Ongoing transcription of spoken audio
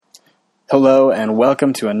Hello and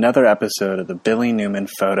welcome to another episode of the Billy Newman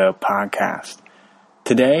Photo Podcast.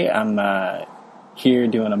 Today I'm here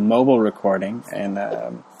doing a mobile recording and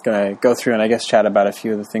going to go through and I guess chat about a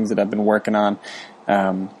few of the things that I've been working on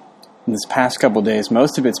in this past couple days.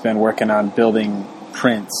 Most of it's been working on building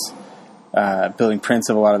prints of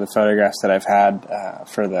a lot of the photographs that I've had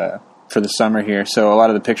for the summer here. So a lot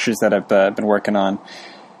of the pictures that I've been working on,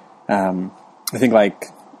 I think like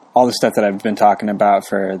all the stuff that I've been talking about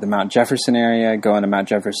for the Mount Jefferson area, going to Mount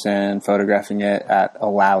Jefferson, photographing it at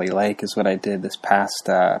Olallie Lake is what I did this past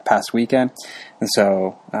weekend. And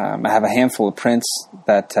so I have a handful of prints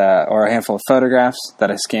or a handful of photographs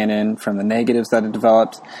that I scan in from the negatives that I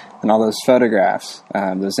developed. And all those photographs,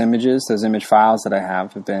 those image files that I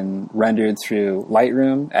have been rendered through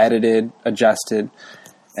Lightroom, edited, adjusted,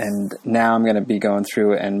 and now I'm going to be going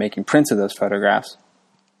through and making prints of those photographs.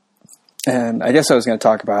 And I guess I was going to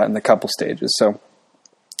talk about it in a couple stages. So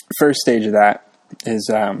first stage of that is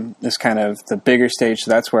kind of the bigger stage.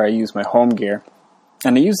 So that's where I use my home gear.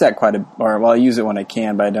 And I use that I use it when I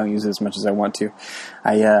can, but I don't use it as much as I want to.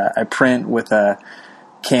 I print with a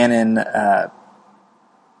Canon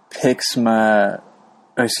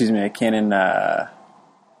Canon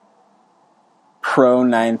Pro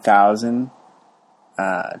 9000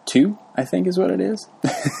 2, I think is what it is.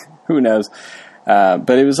 Who knows? But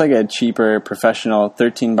it was like a cheaper professional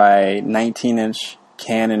 13 by 19 inch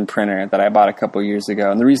Canon printer that I bought a couple years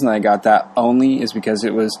ago. And the reason I got that only is because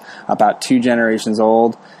it was about 2 generations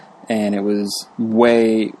old and it was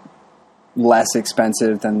way less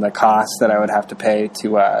expensive than the cost that I would have to pay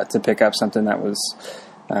to pick up something that was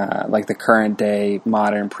like the current day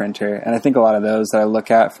modern printer. And I think a lot of those that I look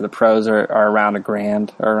at for the pros are around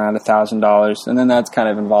 $1,000 or around $1,000. And then that's kind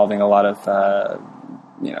of involving a lot of,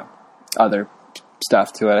 other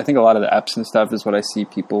stuff to it. I think a lot of the Epson stuff is what I see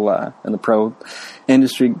people in the pro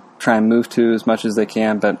industry try and move to as much as they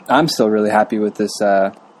can. But I'm still really happy with this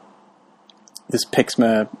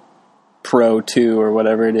Pixma Pro 2 or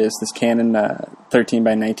whatever it is, this Canon 13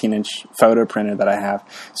 by 19 inch photo printer that I have.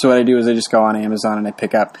 So what I do is I just go on Amazon and I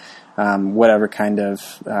pick up whatever kind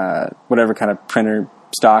of printer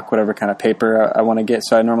stock, whatever kind of paper I want to get.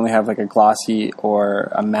 So I normally have like a glossy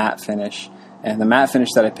or a matte finish. And the matte finish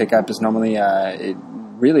that I pick up is normally, it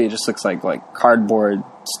just looks like cardboard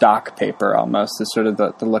stock paper almost, is sort of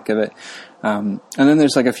the look of it. And then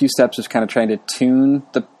there's like a few steps of kind of trying to tune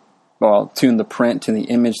the print to the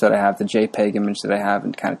image that I have, the JPEG image that I have,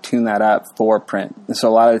 and kind of tune that up for print. And so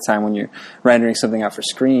a lot of the time when you're rendering something out for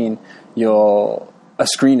screen, a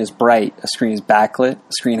screen is bright, a screen is backlit,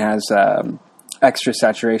 a screen has extra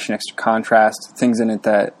saturation, extra contrast, things in it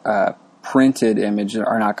that printed images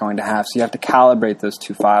are not going to have. So you have to calibrate those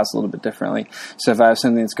two files a little bit differently. So if I have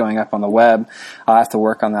something that's going up on the web, I'll have to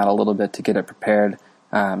work on that a little bit to get it prepared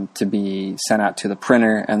to be sent out to the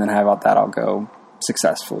printer, and then have that all go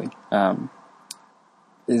successfully. I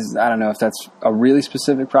don't know if that's a really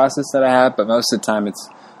specific process that I have, but most of the time it's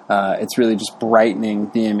really just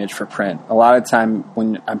brightening the image for print. A lot of the time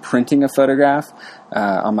when I'm printing a photograph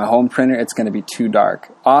on my home printer, it's going to be too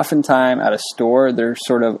dark. Oftentimes at a store, they're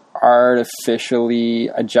sort of artificially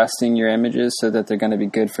adjusting your images so that they're going to be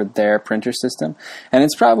good for their printer system. And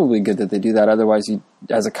it's probably good that they do that. Otherwise, you,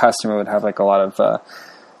 as a customer, would have like a lot of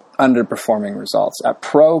underperforming results. At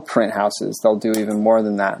pro print houses, they'll do even more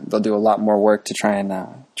than that. They'll do a lot more work to try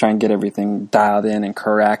and get everything dialed in and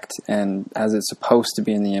correct and as it's supposed to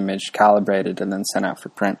be in the image, calibrated and then sent out for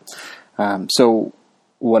print. So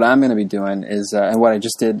what I'm going to be doing is, and what I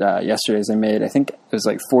just did yesterday is I made, I think it was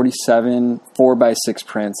like 47 4x6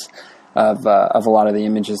 prints of a lot of the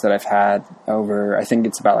images that I've had over, I think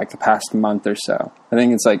it's about like the past month or so. I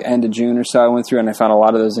think it's like end of June or so I went through and I found a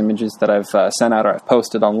lot of those images that I've sent out or I've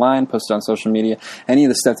posted online, posted on social media. Any of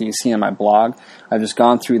the stuff that you see on my blog, I've just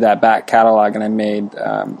gone through that back catalog and I made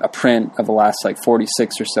a print of the last like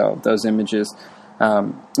 46 or so of those images.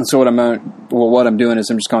 And so what I'm doing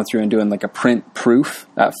is I'm just going through and doing like a print proof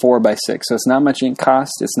at 4x6. So it's not much ink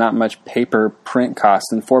cost. It's not much paper print cost.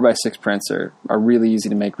 And 4x6 prints are really easy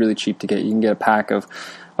to make, really cheap to get. You can get a pack of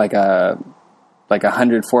like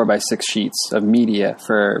 100 4x6 sheets of media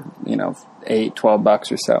for,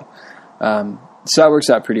 $8-12 or so. So that works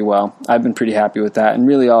out pretty well. I've been pretty happy with that. And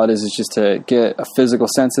really all it is just to get a physical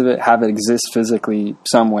sense of it, have it exist physically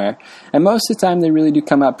somewhere. And most of the time they really do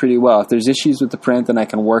come out pretty well. If there's issues with the print, then I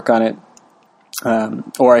can work on it.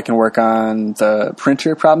 Or I can work on the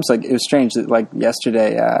printer problems. Like it was strange that like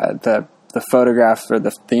yesterday, the photograph or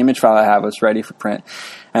the image file I have was ready for print.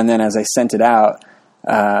 And then as I sent it out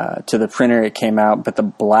to the printer, it came out, but the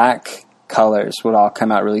black colors would all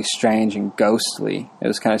come out really strange and ghostly. It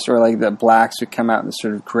was kind of sort of like the blacks would come out in this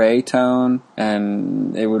sort of gray tone,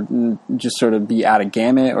 and it would just sort of be out of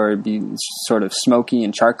gamut, or it'd be sort of smoky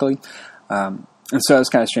and charcoaly. And so it was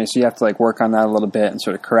kind of strange. So you have to like work on that a little bit and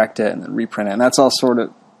sort of correct it and then reprint it. And that's all sort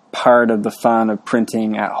of part of the fun of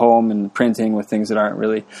printing at home and printing with things that aren't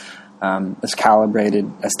really as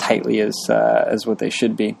calibrated as tightly as what they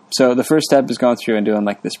should be. So the first step is going through and doing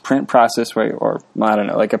like this print process or I don't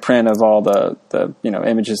know, like a print of all the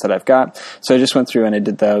images that I've got. So I just went through and I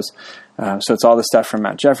did those. So it's all the stuff from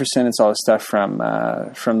Mount Jefferson. It's all the stuff from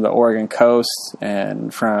the Oregon coast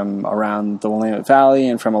and from around the Willamette Valley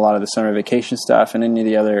and from a lot of the summer vacation stuff and any of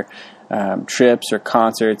the other trips or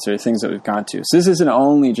concerts or things that we've gone to. So this isn't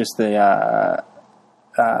only just the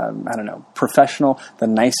professional, the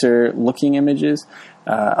nicer looking images.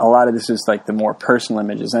 A lot of this is like the more personal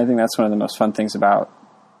images. And I think that's one of the most fun things about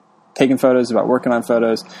taking photos, about working on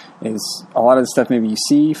photos, is a lot of the stuff maybe you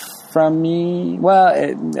see from me. Well,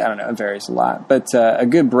 it varies a lot. But a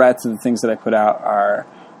good breadth of the things that I put out are,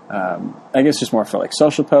 I guess, just more for like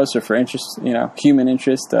social posts or for interest, human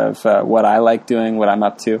interest of what I like doing, what I'm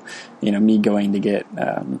up to, me going to get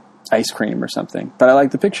ice cream or something. But I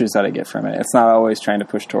like the pictures that I get from it. It's not always trying to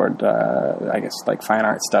push toward, like fine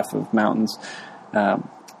art stuff of mountains.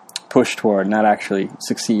 Push toward, not actually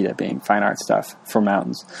succeed at being fine art stuff for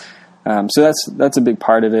mountains. So that's a big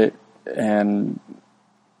part of it. And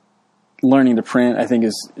learning to print, I think,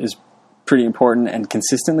 is pretty important, and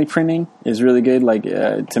consistently printing is really good. Like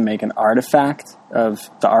to make an artifact of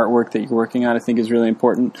the artwork that you're working on, I think is really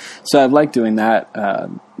important. So I've liked doing that a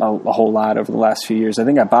whole lot over the last few years. I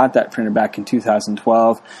think I bought that printer back in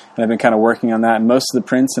 2012, and I've been kind of working on that. And most of the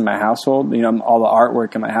prints in my household, all the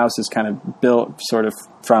artwork in my house is kind of built sort of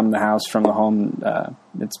from the house, from the home.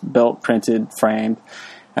 It's built, printed, framed,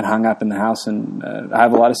 and hung up in the house. And I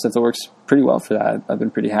have a lot of stuff that works pretty well for that. I've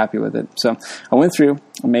been pretty happy with it. So I went through,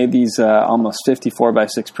 I made these almost 54 by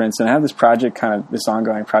 6 prints, and I have this project, kind of this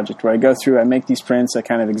ongoing project, where I go through, I make these prints, I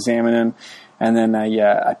kind of examine them, and then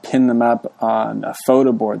I pin them up on a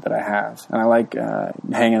photo board that I have. And I like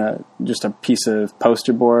hanging just a piece of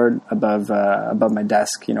poster board above my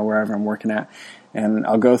desk, wherever I'm working at. And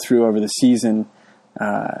I'll go through over the season,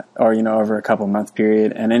 or over a couple month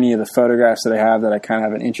period, and any of the photographs that I have that I kind of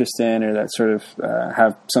have an interest in, or that sort of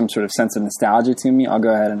have some sort of sense of nostalgia to me, I'll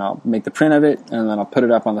go ahead and I'll make the print of it, and then I'll put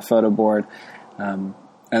it up on the photo board. And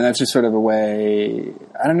that's just sort of a way,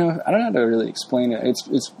 I don't know how to really explain it.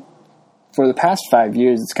 It's for the past 5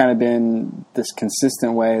 years, it's kind of been this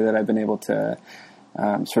consistent way that I've been able to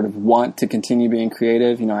sort of want to continue being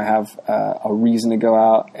creative. I have a reason to go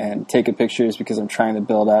out and take pictures because I'm trying to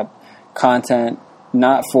build up content,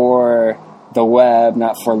 not for the web,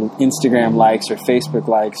 not for Instagram likes or Facebook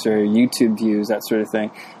likes or YouTube views, that sort of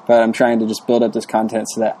thing. But I'm trying to just build up this content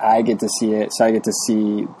so that I get to see it, so I get to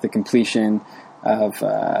see the completion of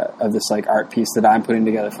this like art piece that I'm putting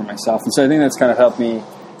together for myself. And so I think that's kind of helped me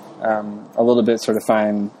a little bit sort of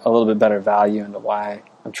find a little bit better value into why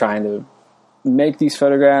I'm trying to make these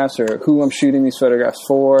photographs, or who I'm shooting these photographs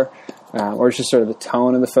for, or it's just sort of the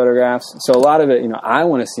tone of the photographs. So a lot of it, I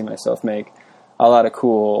want to see myself make a lot of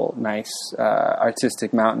cool, nice,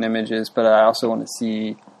 artistic mountain images, but I also want to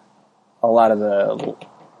see a lot of the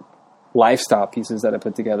lifestyle pieces that I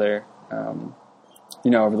put together,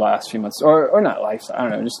 over the last few months, or not lifestyle, I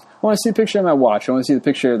don't know, just I want to see a picture of my watch. I want to see the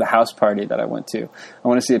picture of the house party that I went to. I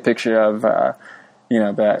want to see a picture of,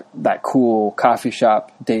 that cool coffee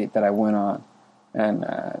shop date that I went on. And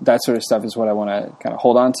that sort of stuff is what I want to kind of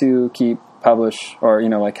hold on to, keep, publish, or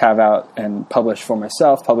have out and publish for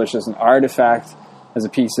myself, publish as an artifact, as a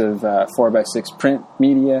piece of 4x6 print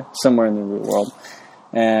media somewhere in the real world.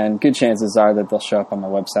 And good chances are that they'll show up on my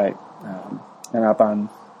website and up on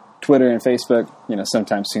Twitter and Facebook,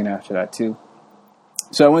 sometime soon after that too.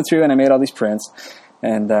 So I went through and I made all these prints,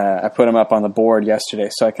 and I put them up on the board yesterday.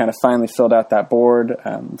 So I kind of finally filled out that board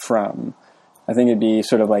from, I think it'd be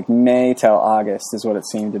sort of like May till August is what it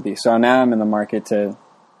seemed to be. So now I'm in the market to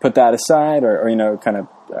put that aside, or kind of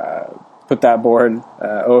put that board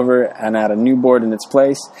over and add a new board in its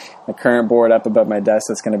place. The current board up above my desk,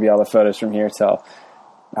 that's going to be all the photos from here till,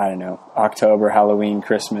 I don't know, October, Halloween,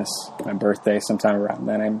 Christmas, my birthday, sometime around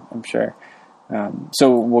then, I'm sure.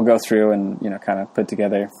 So we'll go through and, kind of put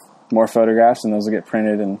together more photographs, and those will get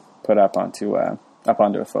printed and put up onto a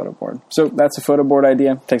photo board. So that's a photo board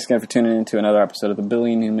idea. Thanks again for tuning in to another episode of the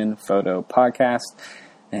Billy Newman Photo Podcast.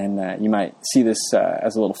 And you might see this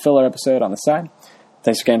as a little filler episode on the side.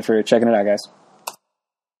 Thanks again for checking it out, guys.